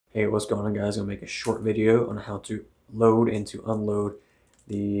Hey, what's going on, guys? I'm gonna make a short video on how to load and to unload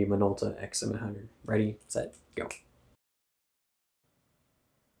the Minolta X-700. Ready, set, go.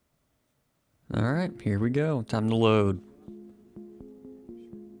 Alright, here we go. Time to load.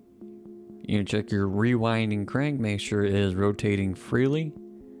 You can check your rewinding crank, make sure it is rotating freely.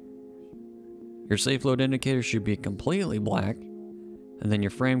 Your safe load indicator should be completely black. And then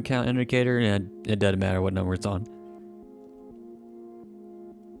your frame count indicator, and it doesn't matter what number it's on.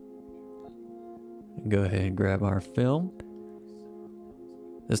 Go ahead and grab our film.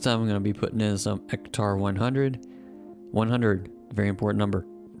 This time I'm going to be putting in some X-700. 100, very important number.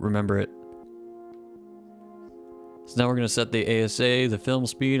 Remember it. So now we're going to set the ASA, the film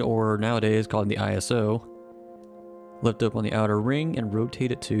speed, or nowadays called the ISO. Lift up on the outer ring and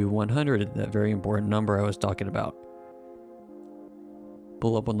rotate it to 100, that very important number I was talking about.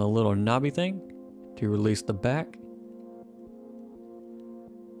 Pull up on the little knobby thing to release the back.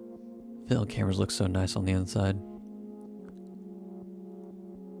 Film cameras look so nice on the inside.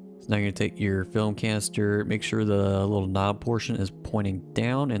 So now you're going to take your film canister, make sure the little knob portion is pointing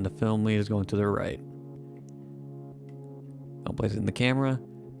down and the film lead is going to the right. I'll place it in the camera.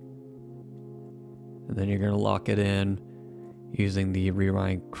 And then you're going to lock it in using the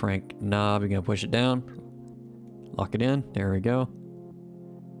rewind crank knob. You're going to push it down. Lock it in. There we go.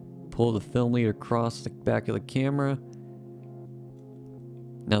 Pull the film lead across the back of the camera.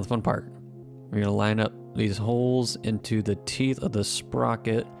 Now the fun part. We're going to line up these holes into the teeth of the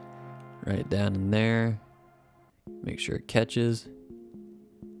sprocket. Right down in there. Make sure it catches.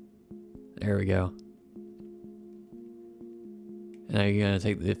 There we go. Now you're going to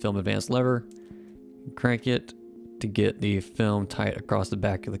take the film advance lever, crank it to get the film tight across the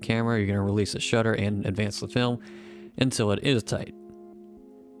back of the camera. You're going to release the shutter and advance the film until it is tight.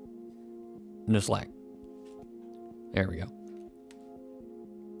 No slack. There we go.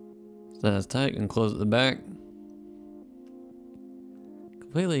 So that's tight, and close at the back.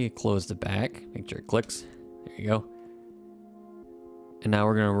 Completely close the back. Make sure it clicks. There you go. And now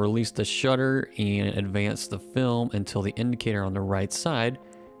we're going to release the shutter and advance the film until the indicator on the right side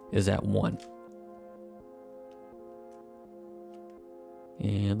is at 1.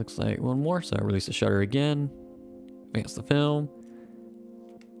 And looks like one more. So I release the shutter again, advance the film,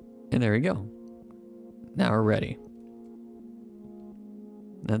 and there we go. Now we're ready.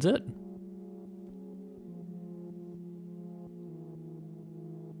 That's it.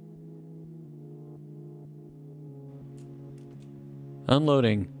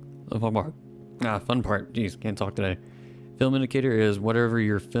 Unloading. The fun part. Fun part. Jeez, can't talk today. Film indicator is whatever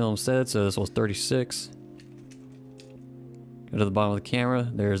your film said. So this was 36. Go to the bottom of the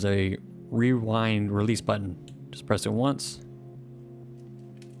camera. There's a rewind release button. Just press it once.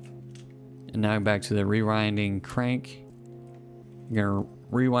 And now back to the rewinding crank. You're going to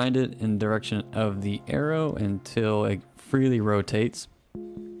rewind it in the direction of the arrow until it freely rotates.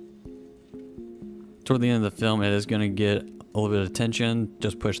 Toward the end of the film, it is going to get a little bit of tension.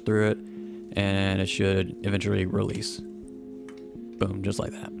 Just push through it and it should eventually release. Boom, just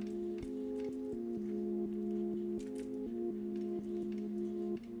like that.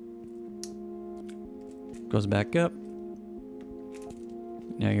 Goes back up.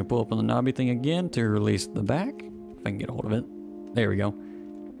 Now you can pull up on the knobby thing again to release the back. If I can get a hold of it. There we go.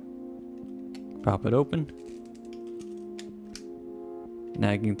 Pop it open.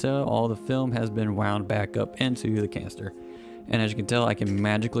 Now you can tell all the film has been wound back up into the canister. And as you can tell, I can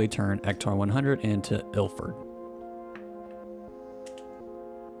magically turn X-700 into Ilford.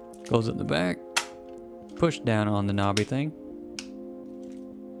 Close it in the back. Push down on the knobby thing.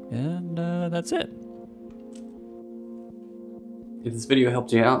 And that's it. If this video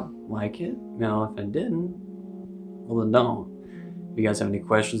helped you out, like it. Now, if it didn't, well then don't. If you guys have any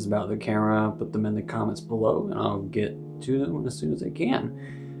questions about the camera, put them in the comments below and I'll get to them as soon as I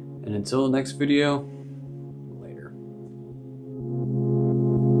can. And until the next video,